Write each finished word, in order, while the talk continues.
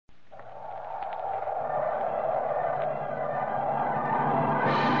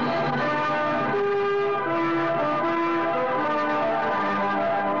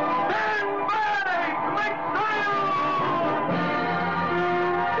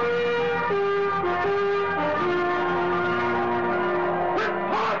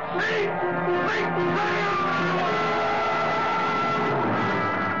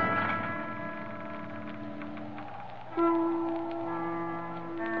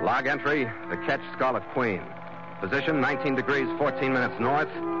Log entry, the Ketch Scarlet Queen. Position 19 degrees 14 minutes north,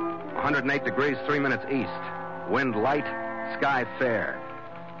 108 degrees 3 minutes east. Wind light, sky fair.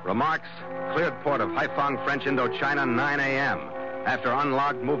 Remarks, cleared port of Haiphong, French Indochina, 9 a.m. after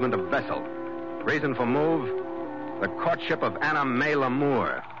unlocked movement of vessel. Reason for move, the courtship of Anna May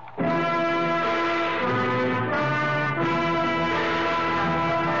Lamour.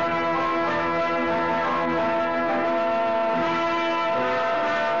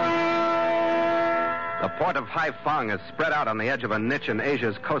 The port of Haiphong is spread out on the edge of a niche in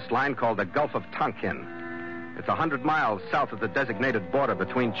Asia's coastline called the Gulf of Tonkin. It's 100 miles south of the designated border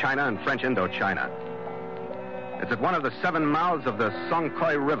between China and French Indochina. It's at one of the 7 mouths of the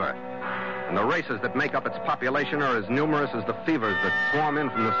Songkhoi River, and the races that make up its population are as numerous as the fevers that swarm in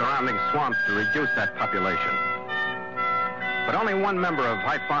from the surrounding swamps to reduce that population. But only one member of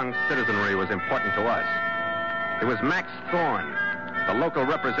Haiphong's citizenry was important to us. It was Max Thorne, the local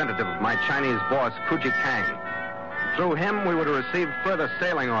representative of my Chinese boss, Kuji Kang. Through him, we were to receive further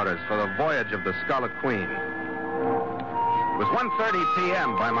sailing orders for the voyage of the Scarlet Queen. It was 1:30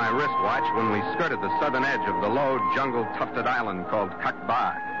 p.m. by my wristwatch when we skirted the southern edge of the low, jungle-tufted island called Kak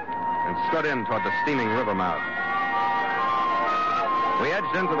Ba and stood in toward the steaming river mouth. We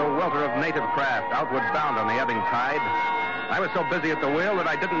edged into the welter of native craft, outward bound on the ebbing tide. I was so busy at the wheel that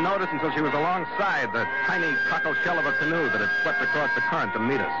I didn't notice until she was alongside the tiny cockle shell of a canoe that had swept across the current to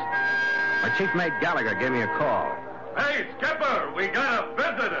meet us. My chief mate Gallagher gave me a call. Hey, Skipper, we got a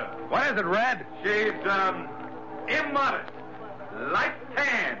visitor. What is it, Red? She's, immodest,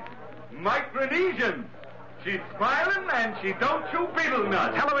 light-tanned, Micronesian. She's smiling and she don't chew beetle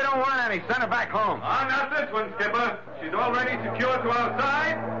nuts. Tell her we don't want any. Send her back home. Oh, not this one, Skipper. She's already secured to our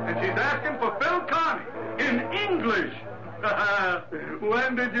side, and she's asking for Phil Connie in English.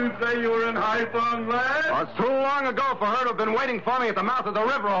 When did you say you were in Haiphong, lad? Oh, it's too long ago for her to have been waiting for me at the mouth of the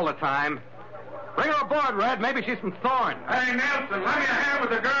river all the time. Bring her aboard, Red. Maybe she's from Thorne. Hey, Nelson, lend me a hand with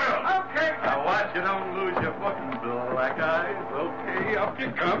the girl. Okay. Now, watch you don't lose your fucking black eyes. Okay, up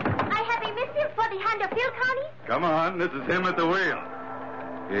you come. I have a missive for the hand of Phil Connie. Come on, this is him at the wheel.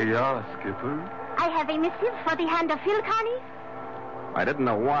 Here you are, Skipper. I have a missive for the hand of Phil Connie. I didn't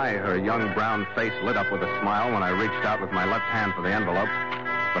know why her young brown face lit up with a smile when I reached out with my left hand for the envelope,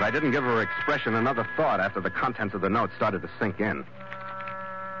 but I didn't give her expression another thought after the contents of the note started to sink in.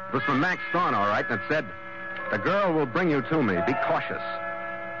 It was from Max Thorne, all right, and it said, "The girl will bring you to me. Be cautious.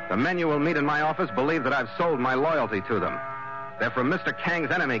 The men you will meet in my office believe that I've sold my loyalty to them. They're from Mr.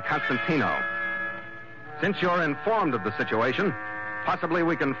 Kang's enemy, Constantino. Since you're informed of the situation, possibly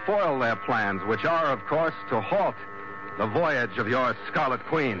we can foil their plans, which are, of course, to halt the voyage of your Scarlet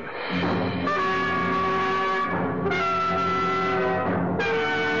Queen."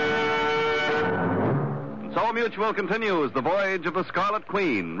 So Mutual continues The Voyage of the Scarlet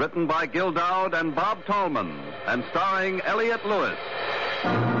Queen, written by Gil Dowd and Bob Tallman, and starring Elliott Lewis.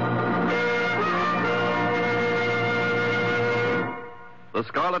 The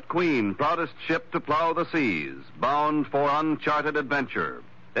Scarlet Queen, proudest ship to plow the seas, bound for uncharted adventure.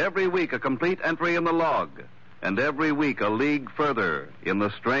 Every week a complete entry in the log, and every week a league further in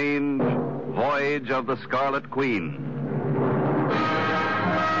the strange voyage of the Scarlet Queen.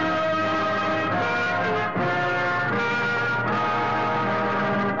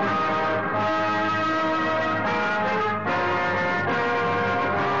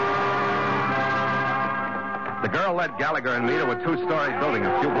 The girl led Gallagher and me to a two-story building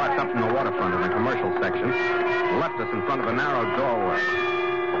a few blocks up from the waterfront in the commercial section, and left us in front of a narrow doorway.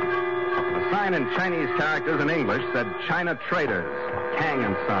 A sign in Chinese characters and English said China Traders, Kang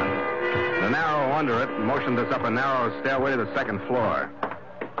and Son. The arrow under it motioned us up a narrow stairway to the second floor.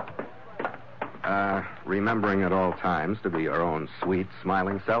 Remembering at all times to be your own sweet,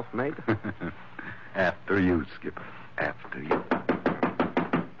 smiling self, mate? After you, Skipper. After you.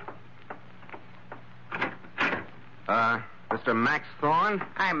 Mr. Max Thorne?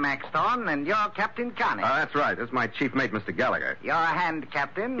 I'm Max Thorne, and you're Captain Connie. That's right. This is my chief mate, Mr. Gallagher. You're a hand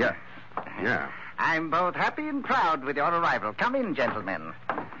captain? Yeah. I'm both happy and proud with your arrival. Come in, gentlemen.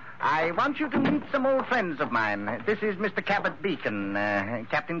 I want you to meet some old friends of mine. This is Mr. Cabot Beacon.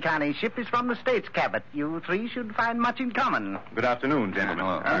 Captain Connie's ship is from the States, Cabot. You three should find much in common. Good afternoon,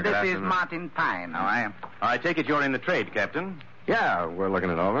 gentlemen. And this is Martin Pine. How are you? I take it you're in the trade, Captain. Yeah, we're looking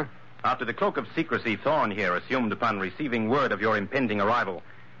it over. After the cloak of secrecy Thorne here assumed upon receiving word of your impending arrival,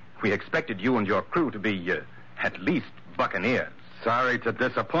 we expected you and your crew to be, at least, buccaneers. Sorry to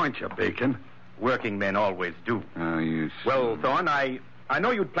disappoint you, Beacon. Working men always do. Oh, you... Well, Thorne, I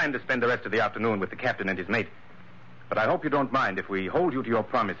know you'd planned to spend the rest of the afternoon with the captain and his mate. But I hope you don't mind if we hold you to your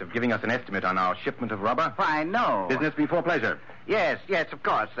promise of giving us an estimate on our shipment of rubber. Why, no. Business before pleasure. Yes, of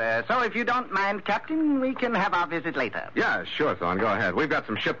course. So if you don't mind, Captain, we can have our visit later. Yeah, sure, Thorne. Go ahead. We've got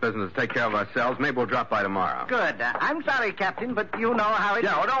some ship business to take care of ourselves. Maybe we'll drop by tomorrow. Good. I'm sorry, Captain, but you know how it...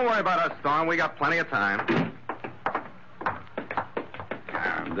 Yeah, well, don't worry about us, Thorne. We got plenty of time.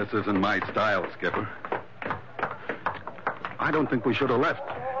 This isn't my style, Skipper. I don't think we should have left.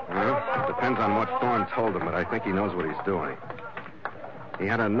 Well, it depends on what Thorne told him, but I think he knows what he's doing. He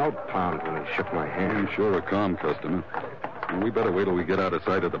had a note found when he shook my hand. He's sure a calm customer. And we better wait till we get out of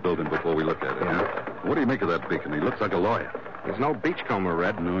sight of the building before we look at it. Yeah. What do you make of that Beacon? He looks like a lawyer. There's no beachcomber,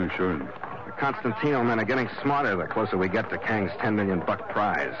 Red. No, sure. The Constantino men are getting smarter the closer we get to Kang's $10 million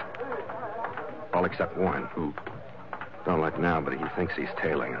prize. All except one. Who? Don't look now, but he thinks he's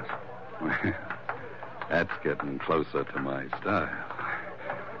tailing us. That's getting closer to my style.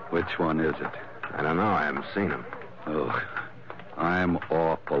 Which one is it? I don't know. I haven't seen him. Oh, I'm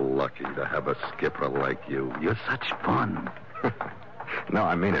awful lucky to have a skipper like you. You're such fun. No,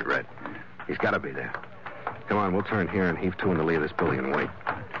 I mean it, Red. He's got to be there. Come on, we'll turn here and heave to in the lee of this building and wait.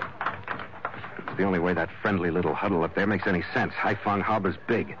 It's the only way that friendly little huddle up there makes any sense. Haiphong Harbor's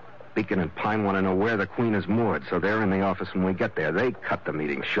big. Beacon and Pine want to know where the Queen is moored, so they're in the office when we get there. They cut the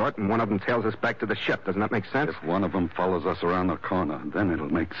meeting short, and one of them tails us back to the ship. Doesn't that make sense? If one of them follows us around the corner, then it'll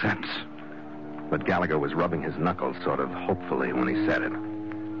make sense. But Gallagher was rubbing his knuckles sort of hopefully when he said it.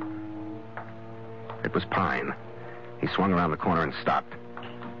 It was Pine. He swung around the corner and stopped,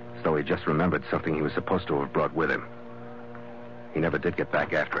 as though he just remembered something he was supposed to have brought with him. He never did get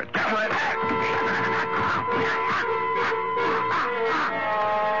back after it.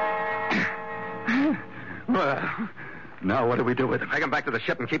 Well, now what do we do with them? Take them back to the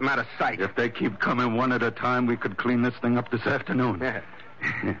ship and keep them out of sight. If they keep coming one at a time, we could clean this thing up this afternoon. Yeah.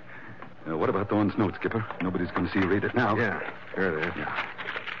 What about Thorne's note, Skipper? Nobody's going to see you read it now. Yeah, here it is. Yeah.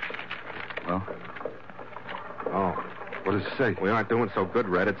 Well? Oh. What does it say? We aren't doing so good,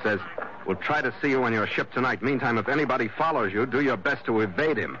 Red. It says, we'll try to see you on your ship tonight. Meantime, if anybody follows you, do your best to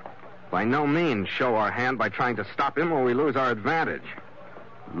evade him. By no means show our hand by trying to stop him or we lose our advantage.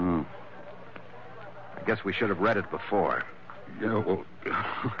 Oh. I guess we should have read it before. Yeah, well,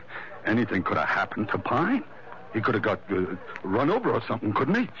 anything could have happened to Pine. He could have got run over or something,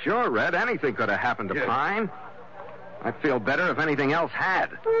 couldn't he? Sure, Red. Anything could have happened to Pine. I'd feel better if anything else had.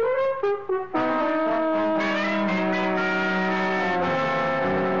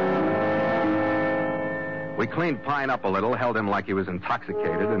 We cleaned Pine up a little, held him like he was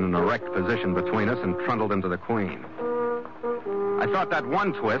intoxicated in an erect position between us, and trundled him to the Queen. I thought that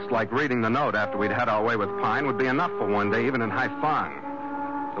one twist, like reading the note after we'd had our way with Pine, would be enough for one day, even in Haiphong.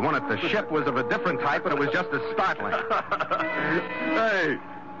 The one at the ship was of a different type, but it was just as startling. Hey,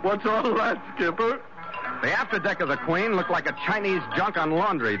 what's all that, Skipper? The afterdeck of the Queen looked like a Chinese junk on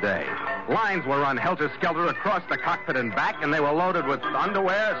laundry day. Lines were run helter-skelter across the cockpit and back, and they were loaded with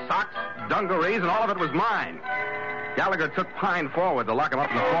underwear, socks, dungarees, and all of it was mine. Gallagher took Pine forward to lock him up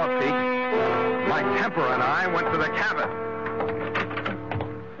in the forepeak. My temper and I went to the cabin.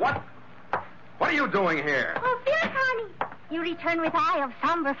 What are you doing here? Oh, Phil Connie. You return with eye of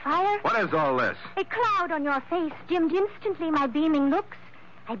somber fire. What is all this? A cloud on your face dimmed instantly my beaming looks.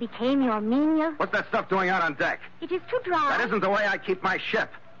 I became your menial. What's that stuff doing out on deck? It is too dry. That isn't the way I keep my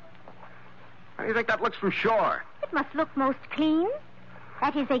ship. How do you think that looks from shore? It must look most clean.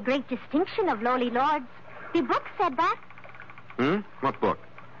 That is a great distinction of lowly lords. The book said that. What book?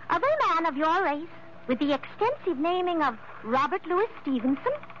 Of a man of your race, with the extensive naming of Robert Louis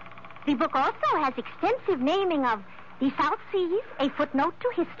Stevenson. The book also has extensive naming of the South Seas, a footnote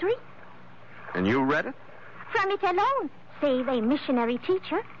to history. And you read it? From it alone, save a missionary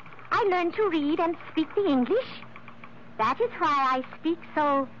teacher, I learned to read and speak the English. That is why I speak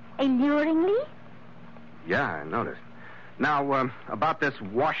so alluringly. Yeah, I noticed. Now, about this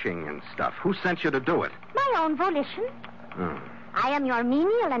washing and stuff, who sent you to do it? My own volition. I am your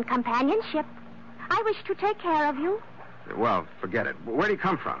menial and companionship. I wish to take care of you. Well, forget it. Where do you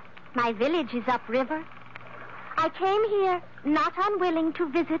come from? My village is upriver. I came here not unwilling to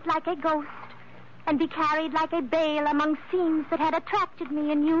visit like a ghost and be carried like a bale among scenes that had attracted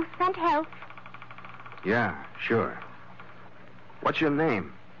me in youth and health. Yeah, sure. What's your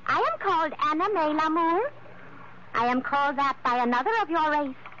name? I am called Anna May Lamour. I am called that by another of your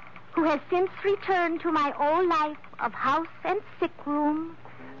race, who has since returned to my old life of house and sick room.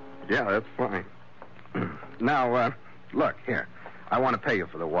 Yeah, that's fine. Now, look, here. I want to pay you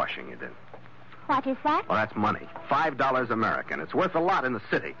for the washing you did. What is that? Well, that's money. $5 American. It's worth a lot in the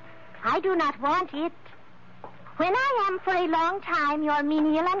city. I do not want it. When I am for a long time your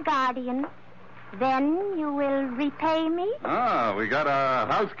menial and guardian, Then you will repay me? Ah, we got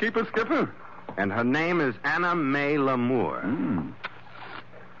a housekeeper, Skipper? And her name is Anna May Lamour.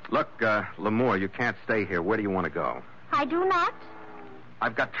 Look, Lamour, you can't stay here. Where do you want to go? I do not.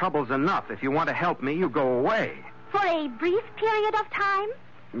 I've got troubles enough. If you want to help me, you go away. For a brief period of time?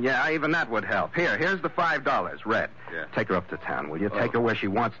 Yeah, even that would help. Here's the $5, Red. Yeah. Take her up to town, will you? Take her where she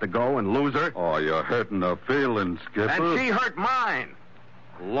wants to go and lose her. Oh, you're hurting her feelings, Skipper. And she hurt mine.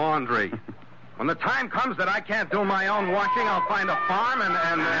 Laundry. When the time comes that I can't do my own washing, I'll find a farm and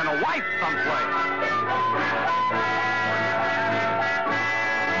a wife someplace.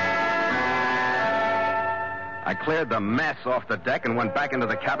 I cleared the mess off the deck and went back into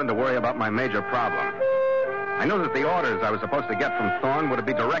the cabin to worry about my major problem. I knew that the orders I was supposed to get from Thorne would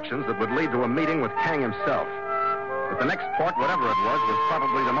be directions that would lead to a meeting with Kang himself. But the next port, whatever it was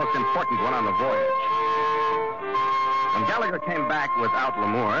probably the most important one on the voyage. When Gallagher came back without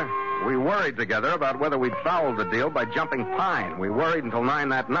Lamour, we worried together about whether we'd foul the deal by jumping Pine. We worried until 9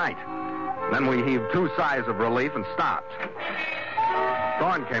 that night. Then we heaved 2 sighs of relief and stopped.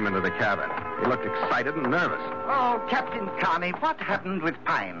 Thorne came into the cabin. He looked excited and nervous. Oh, Captain Carney, what happened with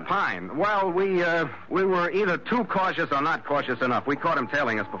Pine? Pine? Well, we were either too cautious or not cautious enough. We caught him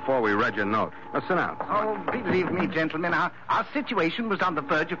tailing us before we read your note. Now, sit down. Oh, believe me, gentlemen, our situation was on the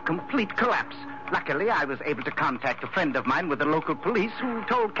verge of complete collapse. Luckily, I was able to contact a friend of mine with the local police who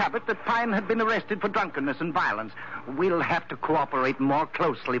told Cabot that Pine had been arrested for drunkenness and violence. We'll have to cooperate more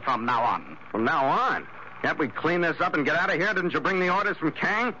closely from now on. From now on? Can't we clean this up and get out of here? Didn't you bring the orders from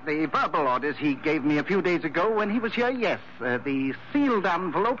Kang? The verbal orders he gave me a few days ago when he was here, yes. The sealed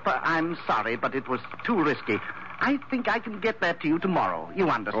envelope, I'm sorry, but it was too risky. I think I can get that to you tomorrow. You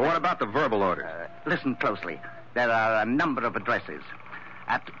understand? Well, what about the verbal orders? Listen closely. There are a number of addresses.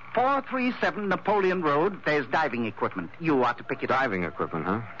 At 437 Napoleon Road, there's diving equipment. You ought to pick it up. Diving equipment,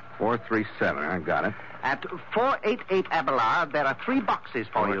 huh? 437, I got it. At 488 Abelard, there are 3 boxes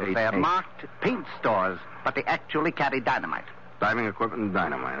for you. They're marked paint stores, but they actually carry dynamite. Diving equipment and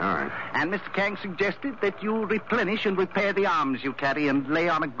dynamite, all right. And Mr. Kang suggested that you replenish and repair the arms you carry and lay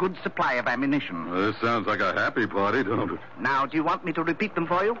on a good supply of ammunition. Well, this sounds like a happy party, don't it? Now, do you want me to repeat them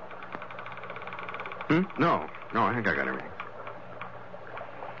for you? No, I think I got everything.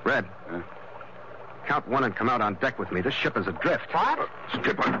 Red, count 1 and come out on deck with me. This ship is adrift. What?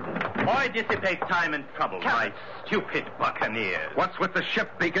 Skipper. Why dissipate time and trouble, my stupid buccaneer? What's with the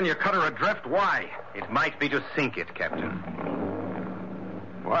ship, Beacon? You cut her adrift? Why? It might be to sink it, Captain.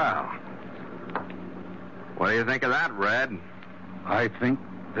 Well, what do you think of that, Red? I think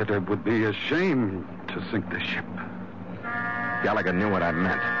that it would be a shame to sink the ship. Gallagher knew what I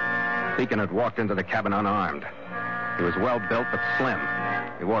meant. Beacon had walked into the cabin unarmed. He was well built but slim.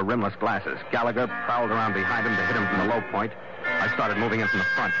 He wore rimless glasses. Gallagher prowled around behind him to hit him from the low point. I started moving in from the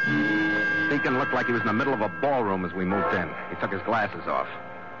front. Beacon looked like he was in the middle of a ballroom as we moved in. He took his glasses off.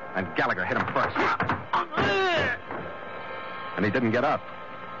 And Gallagher hit him first. And he didn't get up.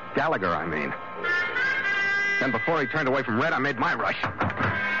 Gallagher, I mean. Then before he turned away from Red, I made my rush.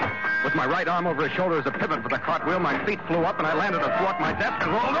 With my right arm over his shoulder as a pivot for the cartwheel, my feet flew up and I landed athwart my desk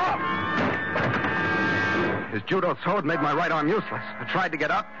and rolled off. His judo sword made my right arm useless. I tried to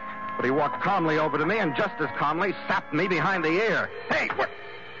get up, but he walked calmly over to me and just as calmly sapped me behind the ear. Hey, what?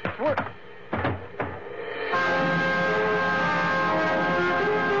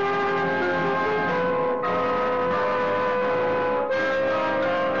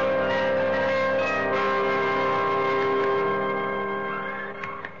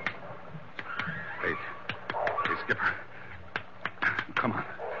 Hey, Skipper. Come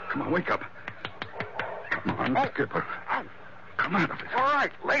on, wake up. Come on, Skipper. Come out of it. All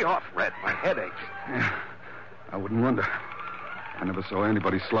right, lay off, Red. My head aches. Yeah, I wouldn't wonder. I never saw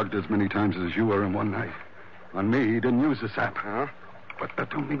anybody slugged as many times as you were in one night. On me, he didn't use the sap. Huh? But that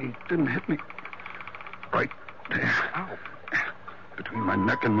don't mean he didn't hit me. Right there. Ow. Between my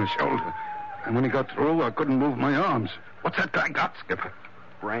neck and my shoulder. And when he got through, I couldn't move my arms. What's that guy got, Skipper?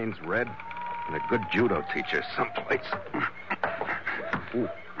 Brains, Red, and a good judo teacher someplace. Ooh.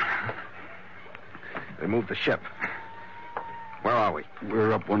 They moved the ship. Where are we?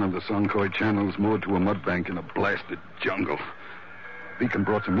 We're up one of the Sonkhoi channels, moored to a mud bank in a blasted jungle. Beacon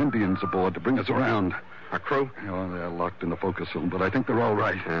brought some Indians aboard to bring us around. Our crew? Oh, they're locked in the forecastle, but I think they're all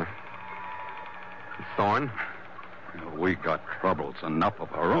right. Yeah. Thorne? Well, we got troubles enough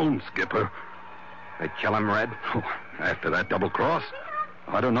of our own, Skipper. They kill him, Red? Oh, after that double cross?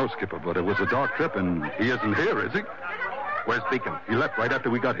 I don't know, Skipper, but it was a dark trip, and he isn't here, is he? Where's Beacon? He left right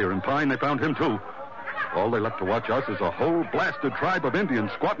after we got here. In Pine, they found him, too. All they left to watch us is a whole blasted tribe of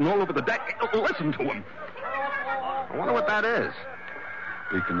Indians squatting all over the deck. Listen to them. I wonder what that is.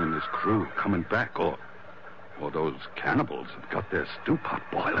 Beacon and his crew coming back, or those cannibals have got their stew pot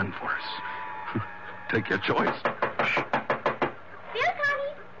boiling for us. Take your choice. Bill, Connie,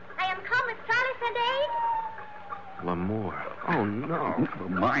 I am come with solace and aid. Lamore. Oh, no. Never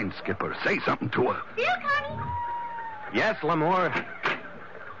mind, Skipper. Say something to her. Bill, Connie, Yes, Lamore.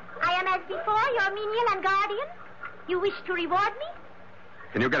 I am as before your menial and guardian. You wish to reward me?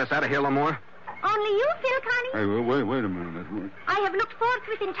 Can you get us out of here, Lamore? Only you, Phil, Connie. Hey, wait a minute. I have looked forth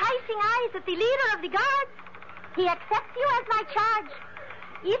with enticing eyes at the leader of the guards. He accepts you as my charge.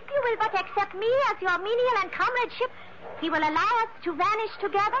 If you will but accept me as your menial and comradeship, he will allow us to vanish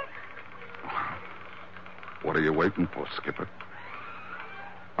together. What are you waiting for, Skipper?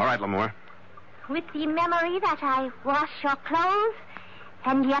 All right, Lamore. With the memory that I wash your clothes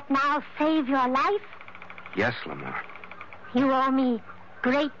and yet now save your life, Yes, Lamore. you owe me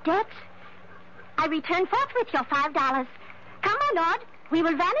great debt. I return forthwith your $5. Come, my lord, we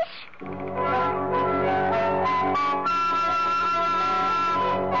will vanish.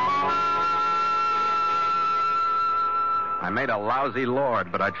 I made a lousy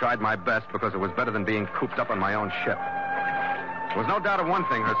lord, but I tried my best because it was better than being cooped up on my own ship. There was no doubt of one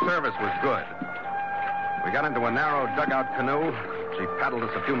thing. Her service was good. We got into a narrow dugout canoe. She paddled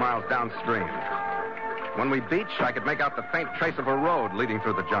us a few miles downstream. When we beached, I could make out the faint trace of a road leading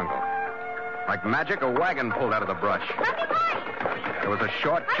through the jungle. Like magic, a wagon pulled out of the brush. There was a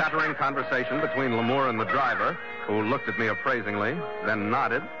short, chattering conversation between Lamore and the driver, who looked at me appraisingly, then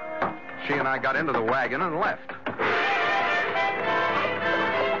nodded. She and I got into the wagon and left.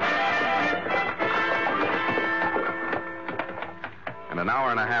 And an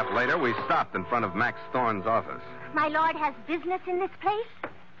hour and a half later, we stopped in front of Max Thorne's office. My lord has business in this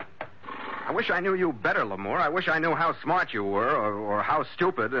place? I wish I knew you better, Lamore. I wish I knew how smart you were, or how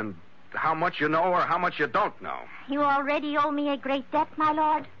stupid, and how much you know or how much you don't know. You already owe me a great debt, my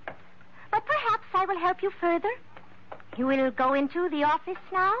lord. But perhaps I will help you further. You will go into the office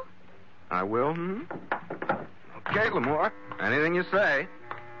now? I will, Okay, Lamore. Anything you say.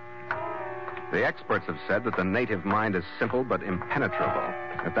 The experts have said that the native mind is simple but impenetrable.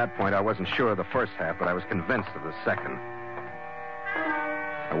 At that point, I wasn't sure of the first half, but I was convinced of the second.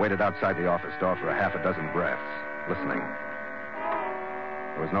 I waited outside the office door for a half a dozen breaths, listening.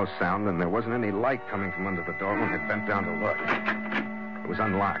 There was no sound, and there wasn't any light coming from under the door when I bent down to look. It was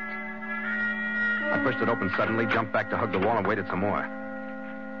unlocked. I pushed it open suddenly, jumped back to hug the wall, and waited some more.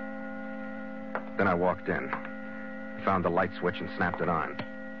 Then I walked in, found the light switch, and snapped it on.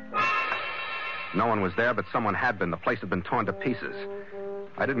 No one was there, but someone had been. The place had been torn to pieces.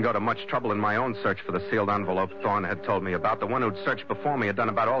 I didn't go to much trouble in my own search for the sealed envelope Thorne had told me about. The one who'd searched before me had done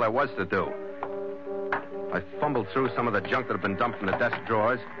about all there was to do. I fumbled through some of the junk that had been dumped in the desk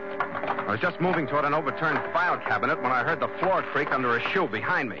drawers. I was just moving toward an overturned file cabinet when I heard the floor creak under a shoe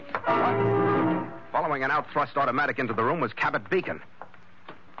behind me. Following an outthrust automatic into the room was Cabot Beacon.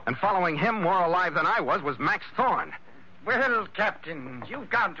 And following him, more alive than I was Max Thorne. Well, Captain,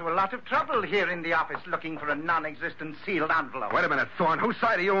 you've gone to a lot of trouble here in the office looking for a non-existent sealed envelope. Wait a minute, Thorne. Whose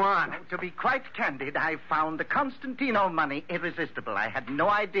side are you on? To be quite candid, I found the Constantino money irresistible. I had no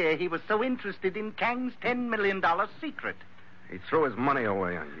idea he was so interested in Kang's $10 million secret. He threw his money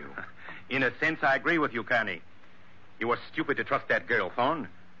away on you. In a sense, I agree with you, Kearney. You were stupid to trust that girl, Thorne.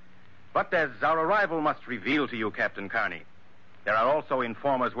 But as our arrival must reveal to you, Captain Kearney, there are also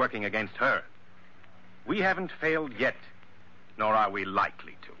informers working against her. We haven't failed yet, nor are we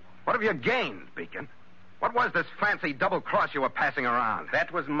likely to. What have you gained, Beacon? What was this fancy double cross you were passing around?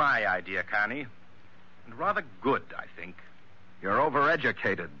 That was my idea, Kearney. And rather good, I think. You're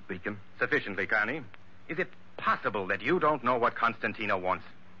overeducated, Beacon. Sufficiently, Kearney. Is it possible that you don't know what Constantino wants?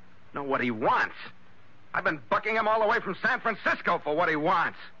 Know what he wants? I've been bucking him all the way from San Francisco for what he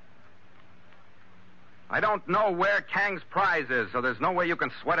wants. I don't know where Kang's prize is, so there's no way you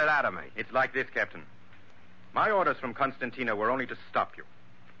can sweat it out of me. It's like this, Captain. My orders from Constantino were only to stop you,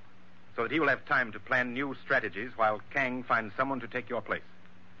 so that he will have time to plan new strategies while Kang finds someone to take your place.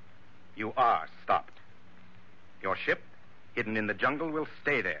 You are stopped. Your ship, hidden in the jungle, will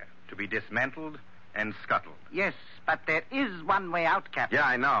stay there to be dismantled and scuttled. Yes, but there is one way out, Captain. Yeah,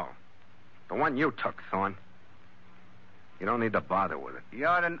 I know. The one you took, Thorne. You don't need to bother with it. You're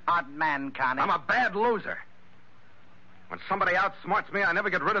an odd man, Connie. I'm a bad loser. When somebody outsmarts me, I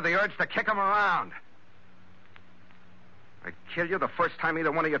never get rid of the urge to kick him around. I'd kill you the first time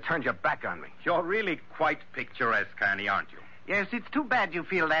either one of you turned your back on me. You're really quite picturesque, Kearney, aren't you? Yes, it's too bad you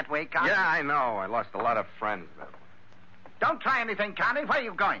feel that way, Connie. Yeah, I know. I lost a lot of friends that way. Don't try anything, Connie. Where are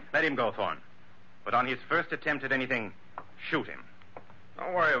you going? Let him go, Thorne. But on his first attempt at anything, shoot him.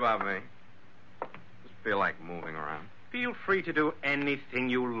 Don't worry about me. Just feel like moving around. Feel free to do anything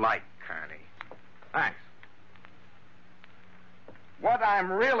you like, Carney. Thanks. What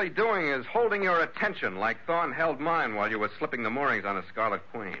I'm really doing is holding your attention like Thorne held mine while you were slipping the moorings on the Scarlet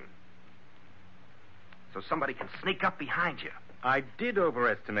Queen. So somebody can sneak up behind you. I did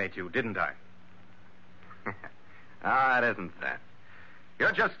overestimate you, didn't I? It isn't that.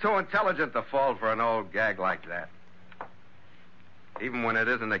 You're just too intelligent to fall for an old gag like that. Even when it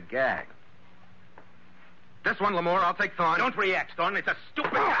isn't a gag. This one, Lamore, I'll take Thorne. Don't react, Thorne. It's a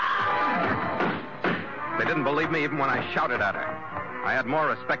stupid... They didn't believe me even when I shouted at her. I had more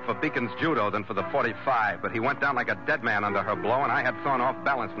respect for Beacon's judo than for the .45, but he went down like a dead man under her blow, and I had Thorne off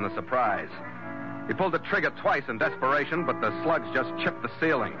balance from the surprise. He pulled the trigger twice in desperation, but the slugs just chipped the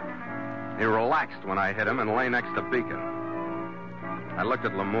ceiling. He relaxed when I hit him and lay next to Beacon. I looked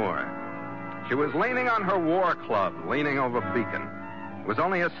at Lamore. She was leaning on her war club, leaning over Beacon. It was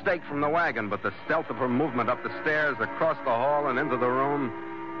only a stake from the wagon, but the stealth of her movement up the stairs, across the hall, and into the room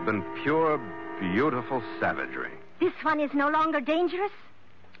had been pure, beautiful savagery. This one is no longer dangerous?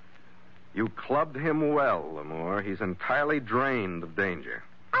 You clubbed him well, Lamore. He's entirely drained of danger.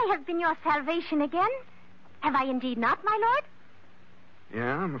 I have been your salvation again. Have I indeed not, my lord?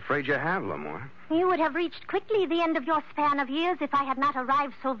 Yeah, I'm afraid you have, Lamore. You would have reached quickly the end of your span of years if I had not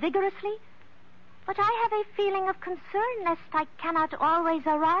arrived so vigorously. But I have a feeling of concern lest I cannot always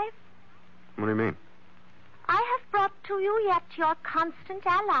arrive. What do you mean? I have brought to you yet your constant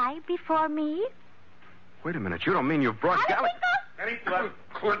ally before me. Wait a minute. You don't mean you've brought Gallagher?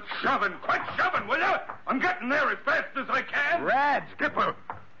 Quit shoving, will you? I'm getting there as fast as I can. Red! Skipper!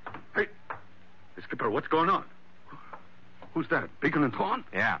 Hey, Skipper, what's going on? Who's that? Beacon and Thorne?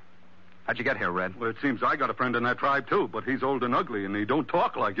 Yeah. How'd you get here, Red? Well, it seems I got a friend in that tribe, too, but he's old and ugly, and he don't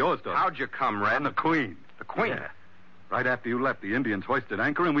talk like yours does. How'd you come, Red? On the Queen. The Queen? Yeah. Right after you left, the Indians hoisted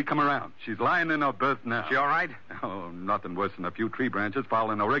anchor, and we come around. She's lying in her berth now. She all right? Oh, nothing worse than a few tree branches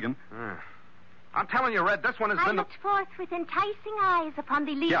fouling the rigging. I'm telling you, Red, this one has I been... looked forth with enticing eyes upon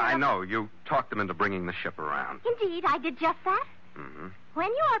the leader. Yeah, I know. You talked them into bringing the ship around. Indeed, I did just that. Mm-hmm. When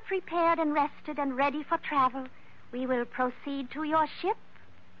you are prepared and rested and ready for travel, we will proceed to your ship.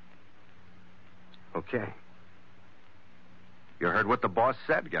 Okay. You heard what the boss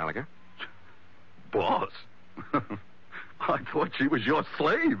said, Gallagher? Boss? I thought she was your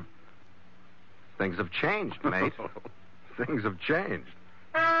slave. Things have changed, mate. Things have changed.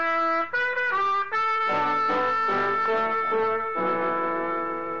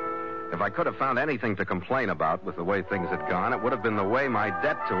 If I could have found anything to complain about with the way things had gone, it would have been the way my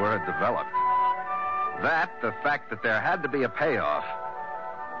debt to her had developed. That, the fact that there had to be a payoff,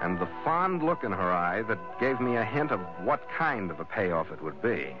 and the fond look in her eye that gave me a hint of what kind of a payoff it would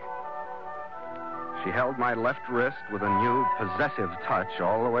be. She held my left wrist with a new, possessive touch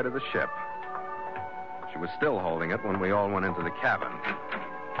all the way to the ship. She was still holding it when we all went into the cabin.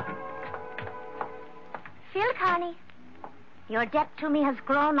 Phil Carney, your debt to me has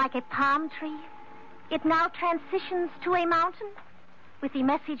grown like a palm tree. It now transitions to a mountain. With the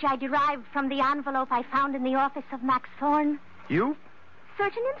message I derived from the envelope I found in the office of Max Thorne. You?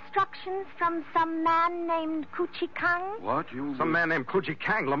 Certain instructions from some man named Kuchi Kang. What? You... Some man named Kuchi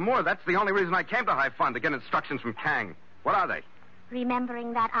Kang. Lamore, that's the only reason I came to High Fun, to get instructions from Kang. What are they?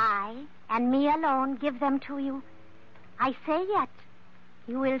 Remembering that I, and me alone, give them to you, I say yet,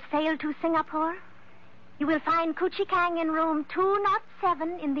 you will sail to Singapore. You will find Kuchi Kang in room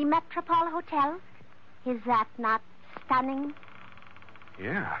 207 in the Metropole Hotel. Is that not stunning?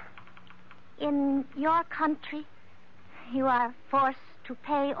 Yeah. In your country, you are forced to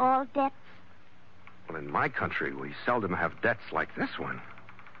pay all debts. Well, in my country, we seldom have debts like this one.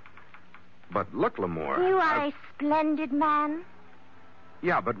 But look, Lamore... You are a splendid man.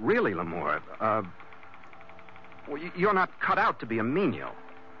 Yeah, but really, Lamore, you're not cut out to be a menial.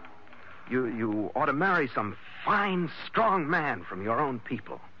 You ought to marry some fine, strong man from your own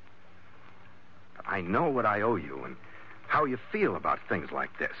people. I know what I owe you and how you feel about things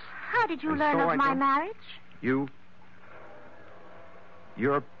like this. How did you And learn so of I my don't- marriage?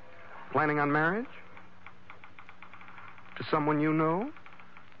 You're planning on marriage? To someone you know?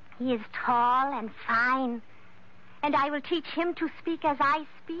 He is tall and fine, and I will teach him to speak as I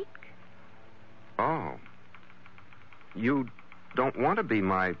speak. Oh. You don't want to be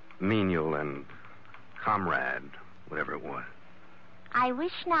my menial and comrade, whatever it was. I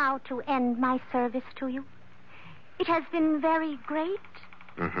wish now to end my service to you. It has been very great.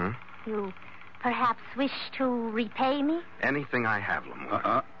 Mm-hmm. You perhaps wish to repay me? Anything I have,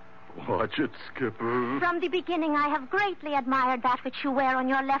 Lamore. Watch it, Skipper. From the beginning, I have greatly admired that which you wear on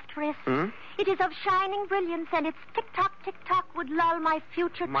your left wrist. It is of shining brilliance, and its tick-tock, tick-tock would lull my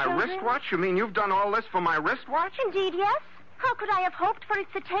future My children. wristwatch? You mean you've done all this for my wristwatch? Indeed, yes. How could I have hoped for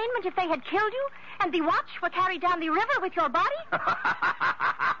its attainment if they had killed you, and the watch were carried down the river with your body?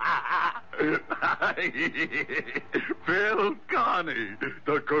 Phil Carney,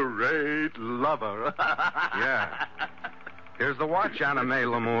 the great lover. Yeah. Here's the watch, Anna May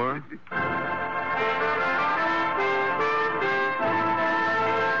Lamour.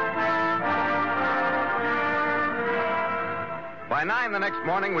 By 9 the next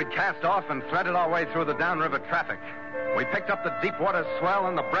morning, we'd cast off and threaded our way through the downriver traffic. We picked up the deep water swell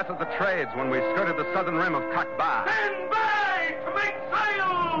and the breath of the trades when we skirted the southern rim of Cock Ba. Stand by to make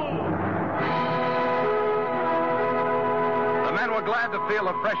sail! The men were glad to feel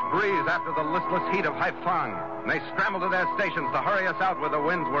a fresh breeze after the listless heat of Haiphong. They scrambled to their stations to hurry us out where the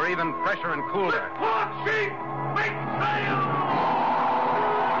winds were even fresher and cooler. Port sheet! Make sail!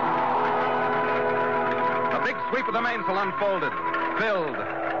 A big sweep of the mainsail unfolded, filled,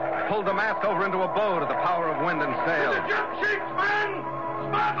 pulled the mast over into a bow to the power of wind and sail. The jib sheets, men!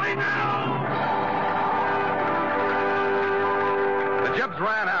 Smartly now! The jibs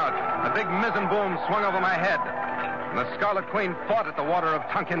ran out. A big mizzen boom swung over my head. And the Scarlet Queen fought at the water of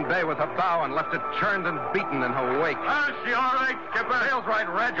Tonkin Bay with her bow and left it churned and beaten in her wake. Is she all right, Skipper? Sail's right,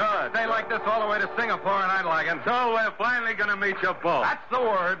 Reg. Good. Stay like this all the way to Singapore, and I'd like it. So we're finally going to meet your boss. That's the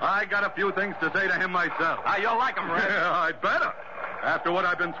word. I got a few things to say to him myself. You'll like him, Reg. Yeah, I'd better. After what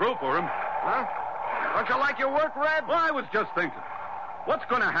I've been through for him. Huh? Don't you like your work, Red? Well, I was just thinking. What's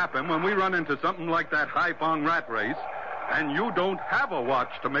going to happen when we run into something like that Haiphong rat race, and you don't have a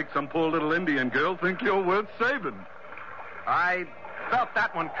watch to make some poor little Indian girl think you're worth saving? I felt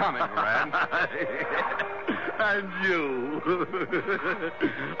that one coming, Red. And you.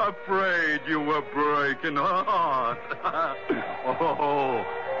 Afraid you were breaking her heart. Oh,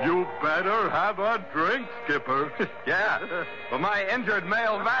 you better have a drink, Skipper. Yeah, for my injured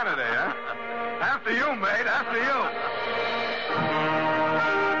male vanity, huh? After you, mate, after you.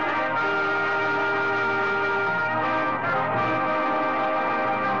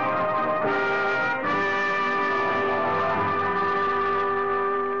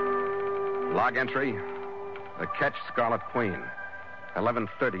 Log entry, the Ketch Scarlet Queen,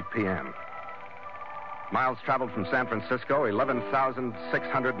 11:30 p.m. Miles traveled from San Francisco,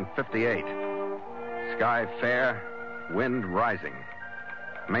 11,658. Sky fair, wind rising.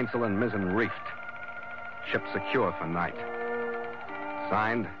 Mainsail and mizzen reefed. Ship secure for night.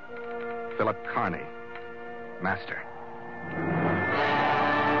 Signed, Philip Carney, Master.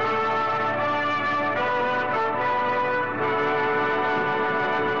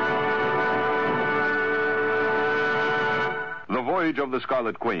 The Voyage of the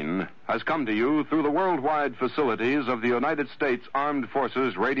Scarlet Queen has come to you through the worldwide facilities of the United States Armed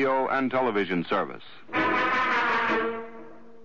Forces Radio and Television Service.